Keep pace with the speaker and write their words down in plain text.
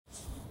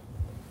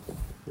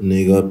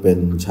นี่ก็เป็น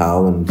เช้า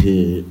วัน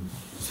ที่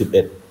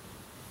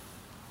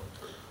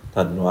11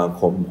ธันวา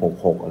คม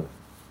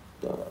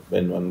66เป็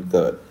นวันเ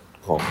กิด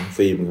ของ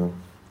ฟิล์มครับ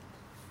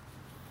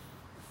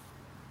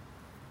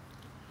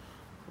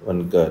วัน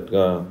เกิด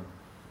ก็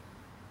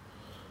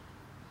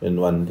เป็น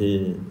วันที่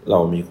เรา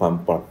มีความ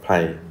ปลอดภั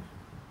ย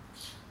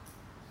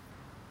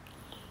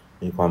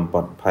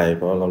เ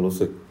พราะเรารู้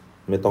สึก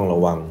ไม่ต้องระ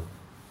วัง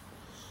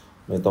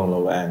ไม่ต้องร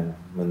ะแวง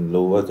มัน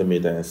รู้ว่าจะมี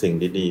แต่สิ่ง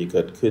ดีๆเ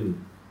กิดขึ้น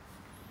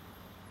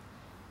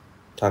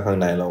ถ้าข้าง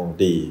ในเรา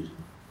ดี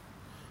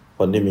ค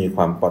นที่มีค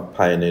วามปลอด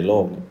ภัยในโล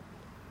ก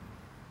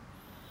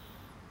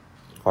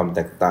ความแต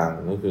กต่าง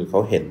ก็คือเขา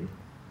เห็น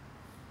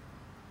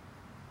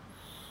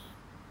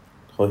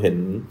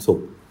สุข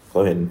เขา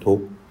เห็นทุก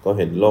ข์เขา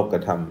เห็นโลกกร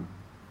ะท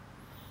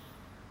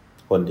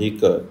ำคนที่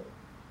เกิด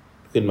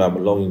ขึ้นมาบ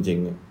นโลกจริง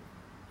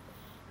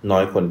ๆน้อ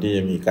ยคนที่จ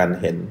ะมีการ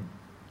เห็น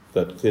เ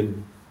กิดขึ้น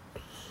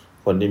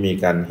คนที่มี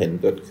การเห็น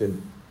เกิดขึ้น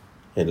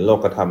เห็นโลก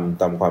กระท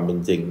ำตามความเป็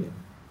นจริง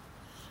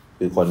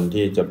คือคน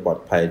ที่จะปลอด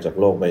ภัยจาก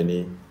โลกใบ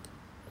นี้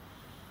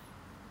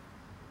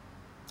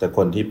จากค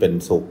นที่เป็น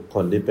สุขค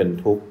นที่เป็น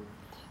ทุกข์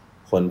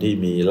คนที่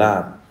มีลา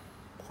ภ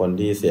คน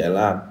ที่เสียล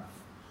าภ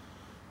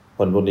ค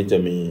นพวกนี้จะ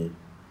มี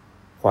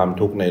ความ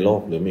ทุกข์ในโล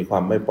กหรือมีควา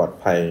มไม่ปลอด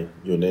ภัย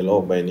อยู่ในโล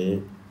กใบนี้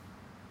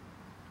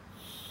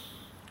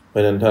เพรา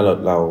ะฉะนั้นถ้า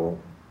เรา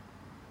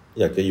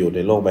อยากจะอยู่ใน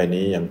โลกใบ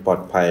นี้อย่างปลอ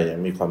ดภัยอย่าง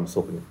มีความ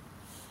สุข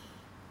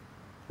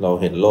เรา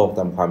เห็นโลกต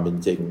ามความเป็น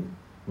จริง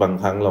บาง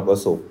ครั้งเราก็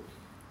สุข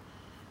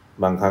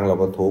บางครั้งเรา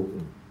ก็ทุกข์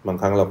บาง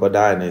ครั้งเราก็ไ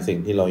ด้ในสิ่ง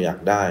ที่เราอยาก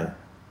ได้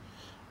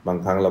บาง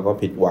ครั้งเราก็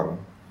ผิดหวัง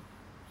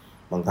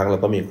บางครั้งเรา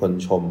ก็มีคน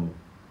ชม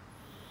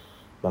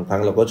บางครั้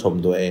งเราก็ชม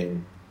ตัวเอง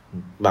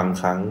บาง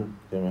ครั้ง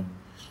ใช่ไหม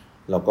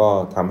เราก็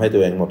ทำให้ตั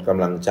วเองหมดก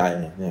ำลังใจ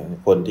เนี่ย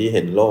คนที่เ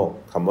ห็นโลก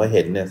คำว่าเ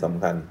ห็นเนี่ยส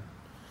ำคัญ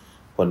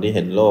คนที่เ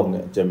ห็นโลกเ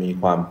นี่ยจะมี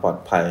ความปลอด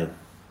ภัย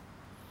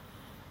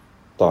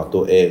ต่อตั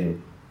วเอง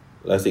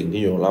และสิ่ง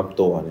ที่อยู่รอบ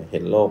ตัวเนี่ยเห็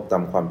นโลกตา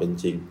มความเป็น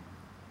จริง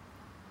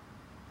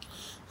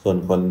ส่วน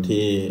คน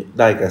ที่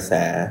ได้กระแส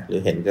หรื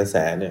อเห็นกระแส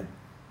เนี่ย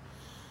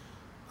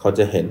เขาจ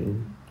ะเห็น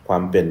ควา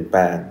มเปลี่ยนแป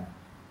ลง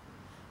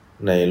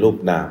ในรูป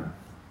นาม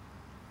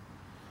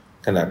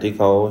ขณะที่เ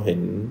ขาเห็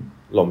น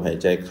ลมหาย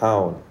ใจเข้า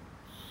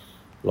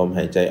ลมห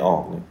ายใจออ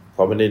กเนี่ยเข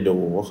าไม่ได้ดู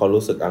ว่าเขา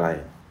รู้สึกอะไร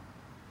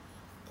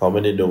เขาไ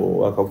ม่ได้ดู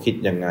ว่าเขาคิด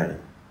ยังไง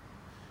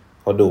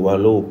เขาดูว่า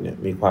รูปเนี่ย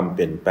มีความเป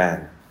ลี่ยนแปลง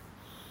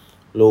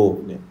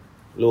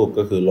รูป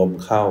ก็คือลม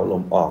เข้าล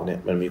มออกเนี่ย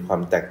มันมีควา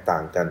มแตกต่า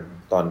งกัน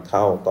ตอนเ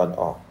ข้าตอน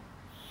ออก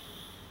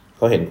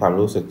เขาเห็นความ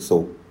รู้สึกสุ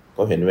ขเข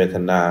าเห็นเวท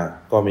นา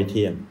ก็ไม่เ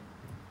ที่ยง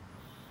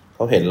เข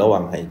าเห็นระหว่า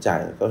งหายใจ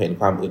เขาเห็น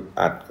ความอึด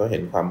อัดเขาเห็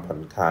นความผ่อ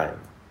นคลาย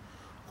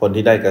คน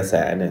ที่ได้กระแส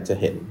เนี่ยจะ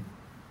เ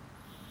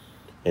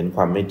ห็นค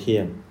วามไม่เที่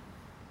ยง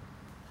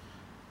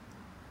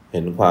เ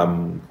ห็นความ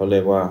เขาเรี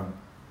ยกว่า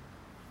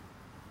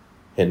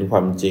เห็นคว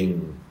ามจริง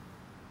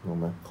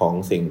ของ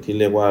สิ่งที่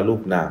เรียกว่ารู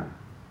ปนาม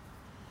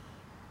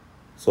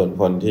ส่วน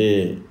คนที่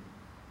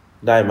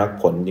ได้มรรค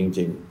ผลจ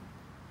ริง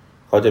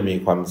ๆเขาจะมี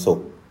ความสุ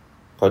ข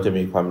เขาจะ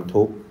มีความ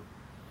ทุกข์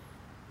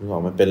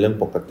มันเป็นเรื่อง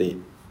ปกติ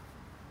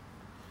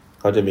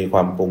เขาจะมีคว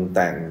ามปรุงแ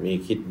ต่งมี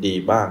คิดดี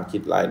บ้างคิ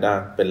ดร้ายบ้าง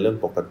เป็นเรื่อง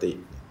ปกติ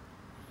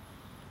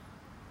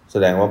แส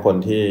ดงว่าคน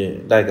ที่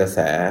ได้กระแส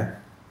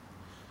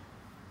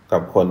กั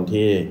บคน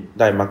ที่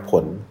ได้มรรคผ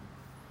ล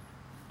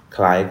ค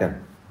ล้ายกัน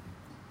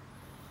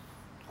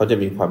เขาจะ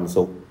มีความ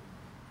สุข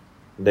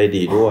ได้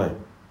ดีด้วย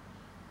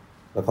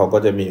แล้วเขาก็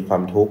จะมีควา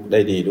มทุกข์ได้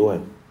ดีด้วย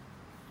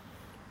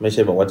ไม่ใ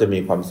ช่บอกว่าจะมี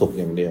ความสุข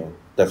อย่างเดียว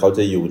แต่เขาจ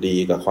ะอยู่ดี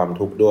กับความ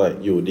ทุกข์ด้วย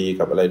อยู่ดี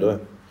กับอะไรด้วย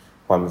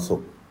ความสุ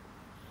ข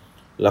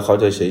แล้วเขา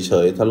จะเฉ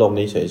ยๆถ้าโลก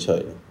นี้เฉ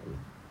ย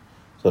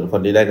ๆส่วนคน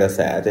ที่ได้กระแส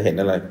จะเห็น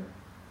อะไร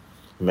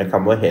เห็นไหมค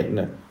ำว่าเห็นเ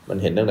นี่ยมัน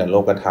เห็นตั้งแต่โล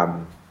กธรรม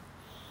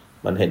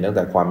มันเห็นตั้งแ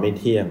ต่ความไม่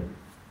เที่ยง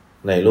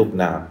ในรูป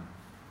นาม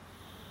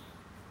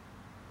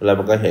แล้ว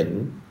มันก็เห็น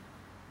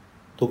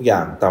ทุกอย่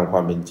างตามคว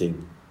ามเป็นจริง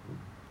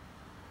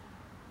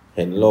เ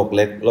ห็นโลกเ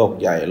ล็กโลก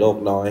ใหญ่โลก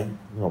น้อย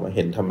เ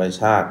ห็นธรรม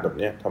ชาติแบบ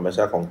นี้ธรรมช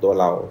าติของตัว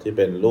เราที่เ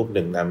ป็นรูปห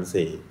นึ่งนาม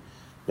สี่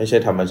ไม่ใช่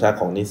ธรรมชาติ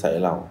ของนิสัย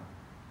เรา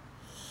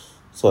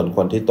ส่วนค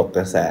นที่ตกก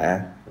ระแส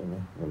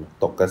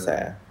ตกกระแส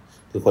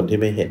คือคนที่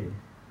ไม่เห็น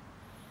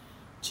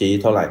ชี้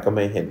เท่าไหร่ก็ไ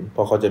ม่เห็นเพร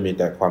าะเขาจะมี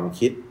แต่ความ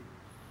คิด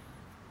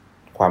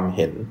ความเ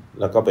ห็น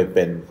แล้วก็ไปเ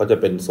ป็นเขาจะ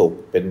เป็นสุข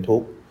เป็นทุ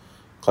กข์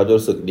เขาจะ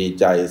รู้สึกดี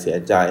ใจเสีย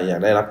ใจอยาก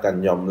ได้รับการ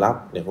ยอมรับ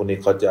เนี่ยพวกนี้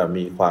เขาจะ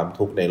มีความ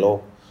ทุกข์ในโลก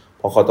เ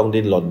พราะเขาต้อง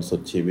ดิ้นรนสุ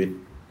ดชีวิต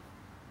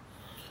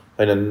เพร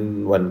าะฉะนั้น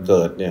วันเ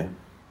กิดเนี่ย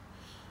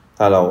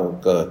ถ้าเรา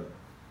เกิด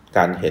ก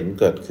ารเห็น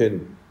เกิดขึ้น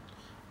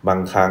บาง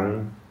ครั้ง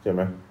ใช่ไห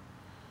ม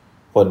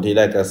คนที่ไ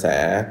ด้กระแส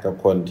กับ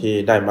คนที่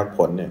ได้มรรคผ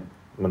ลเนี่ย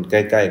มันใก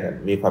ล้ๆกัน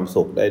มีความ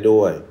สุขได้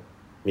ด้วย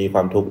มีคว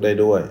ามทุกข์ได้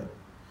ด้วย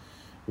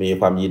มี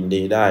ความยิน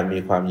ดีได้มี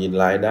ความยิน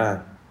ร้ายได้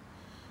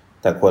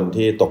แต่คน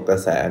ที่ตกกระ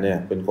แสเนี่ย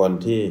เป็นคน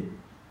ที่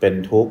เป็น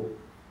ทุกข์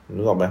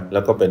นึกออกไหมแล้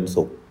วก็เป็น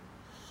สุข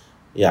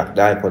อยาก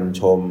ได้คน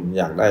ชม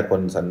อยากได้ค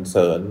นสรรเส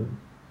ริญ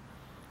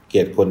เกลี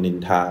ยดคนนิน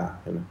ทา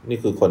เห็นไหมนี่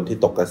คือคนที่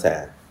ตกกระแส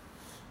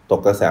เ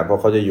พราะ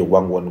เขาจะอยู่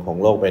วังวนของ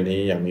โลกใบนี้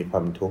อย่างมีคว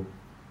ามทุกข์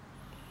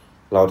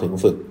เราถึง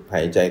ฝึกห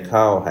ายใจเ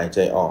ข้าหายใจ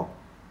ออก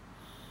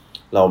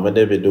เราไม่ไ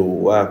ด้ไปดู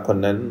ว่าคน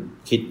นั้น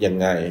คิดยัง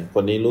ไงค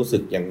นนี้รู้สึ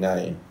กยังไง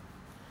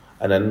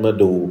อันนั้นเมื่อ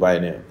ดูไป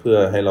เนี่ยเพื่อ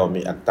ให้เรา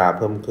มีอัตตาเ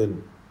พิ่มขึ้น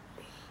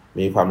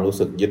มีความรู้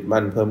สึกยึด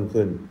มั่นเพิ่ม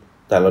ขึ้น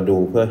แต่เราดู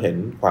เพื่อเห็น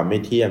ความไม่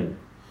เที่ยง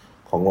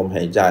ของลมห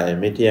ายใจ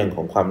ไม่เที่ยงข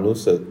องความรู้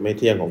สึกไม่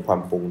เที่ยงของควา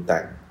มปรุงแต่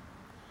ง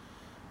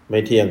ไม่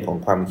เที่ยงของ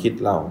ความคิด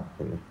เราเ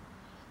ห็นไหม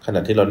ขณะ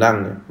ที่เรานั่ง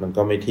เนี่ยมัน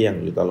ก็ไม่เที่ยง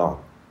อยู่ตลอด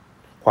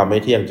ความไม่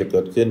เที่ยงจะเ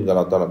กิดขึ้นกับเ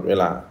ราตลอดเว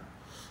ลา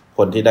ค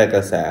นที่ได้ก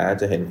ระแส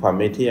จะเห็นความ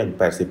ไม่เที่ยง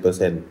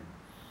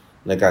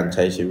 80% ในการใ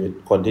ช้ชีวิต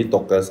คนที่ต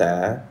กกระแส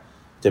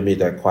จะมี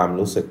แต่ความ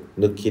รู้สึก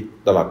นึกคิด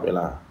ตลอดเวล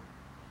า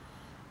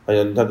เพราะฉะ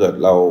นั้นถ้าเกิด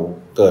เรา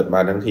เกิดมา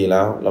ทั้งทีแ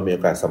ล้วเรามีโอ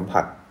กาสสัม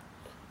ผัส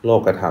โล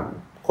กธรรม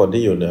คน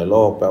ที่อยู่เหนือโล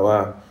กแปลว่า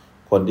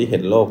คนที่เห็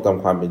นโลกตาม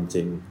ความเป็นจ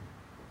ริง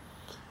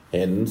เ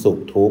ห็นสุข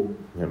ทุกข์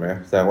เห็นไหม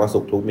แสดงว่าสุ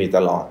ขทุกข์มีต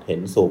ลอดเห็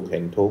นสุขเห็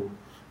นทุกข์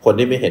คน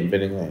ที่ไม่เห็นเป็น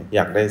ยังไงอย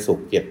ากได้สุข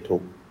เกลียดทุ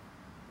กข์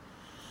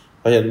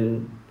เพราะฉะนั้น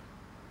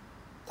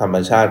ธรรม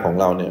ชาติของ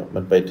เราเนี่ยมั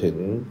นไปถึง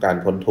การ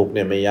พ้นทุกข์เ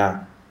นี่ยไม่ยาก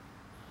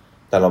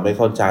แต่เราไม่เ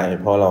ข้าใจ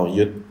เพราะเรา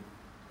ยึด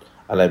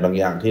อะไรบาง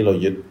อย่างที่เรา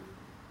ยึด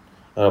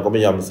เราก็ไ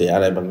ม่ยอมเสียอ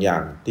ะไรบางอย่า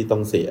งที่ต้อ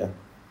งเสีย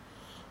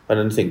เพราะฉะ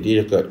นั้นสิ่งที่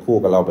จะเกิดคู่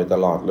กับเราไปต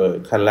ลอดเลย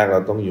ขั้นแรกเร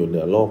าต้องอยู่เห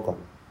นือโลกก่อน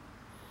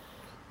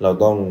เรา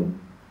ต้อง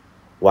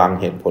วาง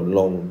เหตุผล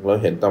ลงแล้ว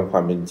เห็นตามคว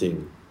ามเป็นจริง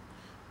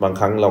บาง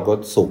ครั้งเราก็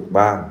สุข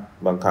บ้าง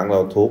บางครั้งเร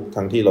าทุกข์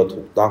ทั้งที่เรา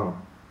ถูกต้อง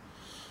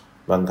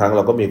บางครั้งเร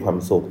าก็มีความ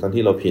สุขทั้ง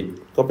ที่เราผิด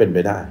ก็เป็นไป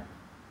ได้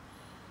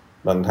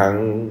บางครั้ง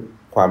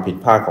ความผิด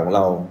พลาดของเร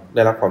าไ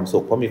ด้รับความสุ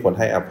ขเพราะมีคน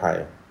ให้อภัย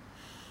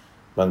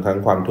บางครั้ง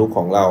ความทุกข์ข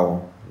องเรา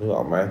นึกอ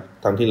อกไหม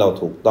ทั้งที่เรา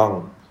ถูกต้อง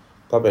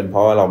ก็เป็นเพรา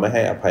ะว่าเราไม่ใ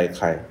ห้อภัยใ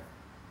คร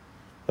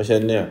เพราะฉะ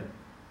นั้นเนี่ย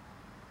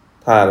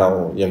ถ้าเรา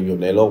ยังอยู่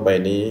ในโลกใบ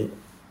นี้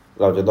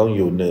เราจะต้องอ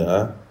ยู่เหนือ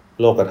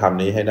โลกธรรม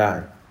นี้ให้ได้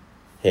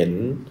เห็น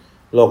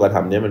โลกธร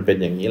รมนี้มันเป็น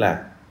อย่างนี้แหละ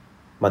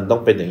มันต้อ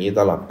งเป็นอย่างนี้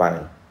ตลอดไป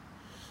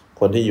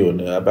คนที่อยู่เ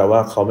หนือแปลว่า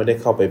เขาไม่ได้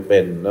เข้าไปเป็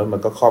นแล้วมัน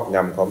ก็ครอบง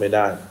ำเขาไม่ไ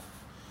ด้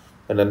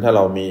เพราะฉะนั้นถ้าเ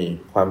รามี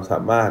ความสา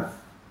มารถ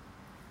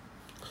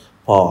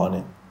พอเ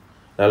นี่ย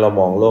แล้วเรา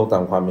มองโลกตา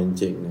มความเป็น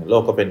จริงโล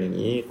กก็เป็นอย่าง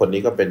นี้คน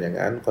นี้ก็เป็นอย่าง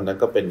นั้นคนนั้น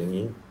ก็เป็นอย่าง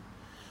นี้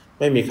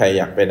ไม่มีใครอ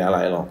ยากเป็นอะไร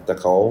หรอกแต่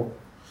เขา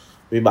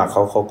วิบากเข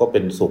าก็เป็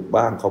นสุข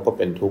บ้างเขาก็เ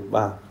ป็นทุกข์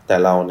บ้างแต่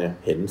เราเนี่ย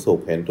เห็นสุข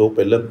เห็นทุกข์เ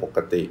ป็นเรื่องปก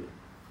ติ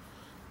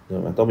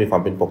มันต้องมีควา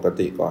มเป็นปก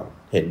ติก่อน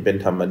เห็นเป็น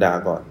ธรรมดา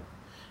ก่อน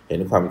เห็น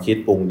ความคิด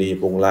ปรุงดี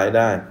ปรุงร้ายไ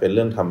ด้เป็นเ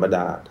รื่องธรรมด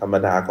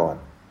าก่อน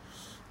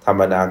ธรร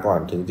มดาก่อน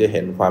ถึงจะเ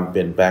ห็นความเป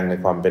ลี่ยนแปลงใน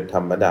ความเป็นธ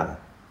รรมดา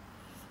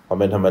ความ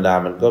เป็นธรรมดา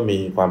มันก็มี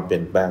ความเปลี่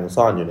ยนแปลง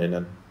ซ่อนอยู่ใน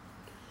นั้น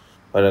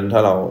เพราะฉะนั้นถ้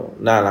าเรา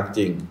น่ารักจ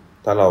ริง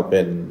ถ้าเราเป็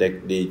นเด็ก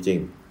ดีจริง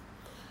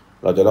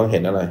เราจะต้องเห็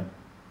นอะไร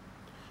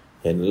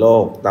เห็นโล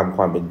กตามค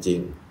วามเป็นจริง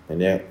อัน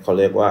นี้เขา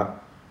เรียกว่า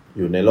อ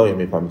ยู่ในโลกยัง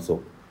มีความสุ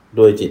ข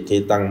ด้วยจิตที่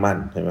ตั้งมั่น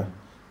เห็นไหม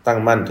ตั้ง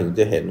มั่นถึงจ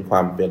ะเห็นคว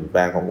ามเปลี่ยนแปล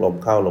งของลม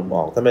เข้าลมอ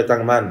อกถ้าไม่ตั้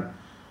งมั่น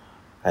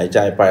หายใจ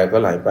ไปก็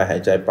ไหลไปหา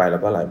ยใจไปแล้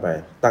วก็ไหลไป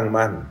ตั้ง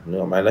มั่นนึก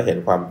ออกไหมแล้วเห็น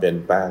ความเปลี่ยน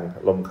แปลง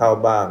ลมเข้า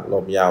บ้างล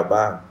มยาว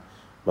บ้าง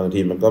บางที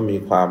มันก็มี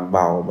ความเบ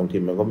าบางที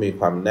มันก็มี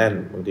ความแน่น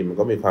บางทีมัน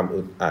ก็มีความ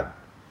อึดอัด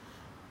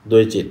ด้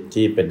วยจิต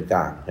ที่เป็นกล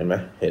างเห็นไหม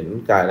เห็น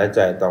กายและใจ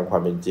ตามควา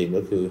มเป็นจริง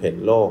ก็คือเห็น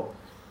โลก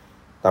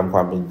ตามคว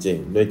ามเป็นจริง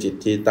ด้วยจิต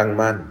ที่ตั้ง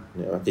มั่นเ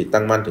นี่ยจิต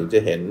ตั้งมั่นถึงจะ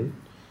เห็น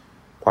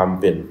ความ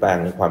เปลี่ยนแปลง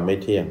ในความไม่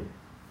เที่ยง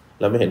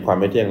แล้วไม่เห็นความ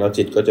ไม่เที่ยงแล้ว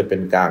จิตก็จะเป็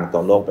นกลางต่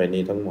อโลกใบ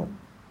นี้ทั้งหมด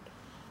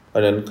เพราะ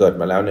ฉะนั้นเกิด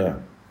มาแล้วเนี่ย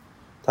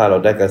ถ้าเรา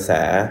ได้กระแส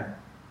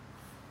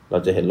เรา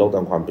จะเห็นโลกต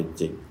ามความเป็น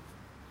จริง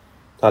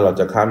ถ้าเรา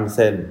จะข้ามเ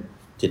ส้น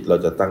จิตเรา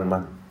จะตั้ง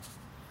มั่น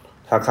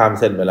ถ้าข้าม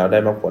เส้นไปแล้วได้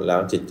มรรคผลแล้ว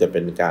จิตจะเ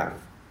ป็นกลาง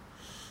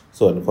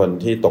ส่วนคน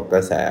ที่ตกกร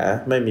ะแส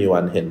ไม่มีวั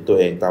นเห็นตัว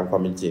เองตามควา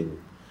มเป็นจริง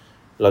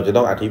เราจะ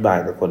ต้องอธิบาย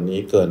กับคนนี้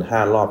เกิน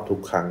5 รอบทุ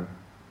กครั้ง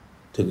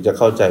ถึงจะ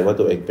เข้าใจว่า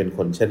ตัวเองเป็นค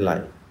นเช่นไร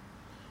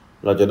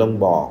เราจะต้อง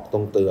บอกต้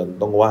องเตือน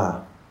ต้องว่า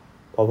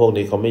เพราะพวก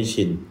นี้เขาไม่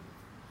ชิน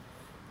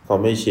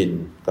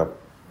กับ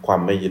ควา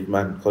มไม่ยึด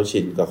มั่นเขาชิ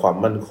นกับความ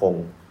มั่นคง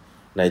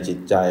ในจิต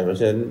ใจเพราะ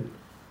ฉะนั้น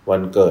วั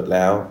นเกิดแ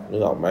ล้วนึ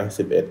กออกไหม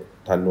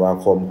11 ธันวา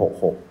คม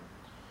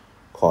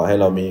 66ขอให้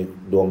เรามี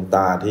ดวงต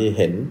าที่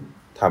เห็น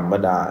ธรรม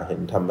ดาเห็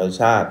นธรรม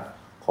ชาติ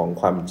ของ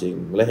ความจริง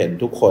และเห็น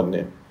ทุกคนเ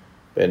นี่ย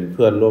เป็นเ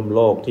พื่อนร่วมโ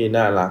ลกที่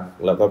น่ารัก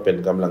แล้วก็เป็น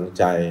กำลังใ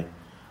จ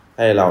ใ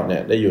ห้เราเนี่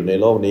ยได้อยู่ใน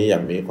โลกนี้อย่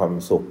างมีความ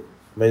สุข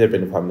ไม่ได้เป็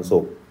นความสุ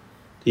ข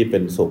ที่เป็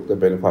นสุขแต่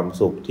เป็นความ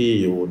สุขที่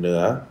อยู่เหนื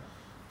อ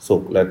สุ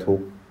ขและทุก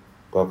ข์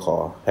ก็ขอ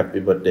แฮป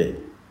ปี้เบิร์ธเดย์